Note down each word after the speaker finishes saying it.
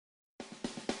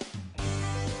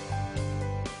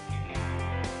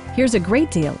Here's a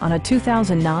great deal on a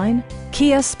 2009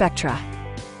 Kia Spectra.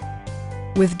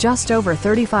 With just over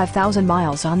 35,000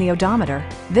 miles on the odometer,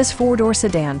 this four-door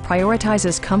sedan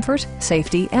prioritizes comfort,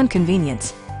 safety, and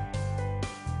convenience.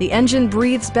 The engine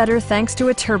breathes better thanks to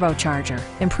a turbocharger,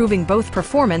 improving both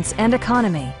performance and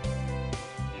economy.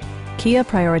 Kia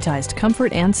prioritized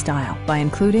comfort and style by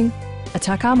including a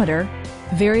tachometer,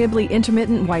 variably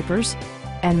intermittent wipers,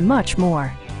 and much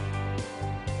more.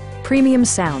 Premium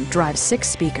sound drives 6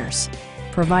 speakers,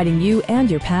 providing you and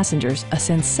your passengers a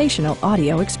sensational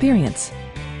audio experience.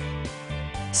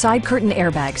 Side curtain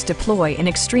airbags deploy in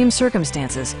extreme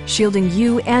circumstances, shielding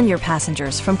you and your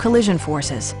passengers from collision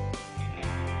forces.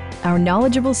 Our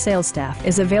knowledgeable sales staff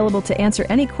is available to answer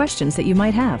any questions that you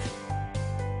might have.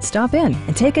 Stop in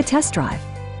and take a test drive.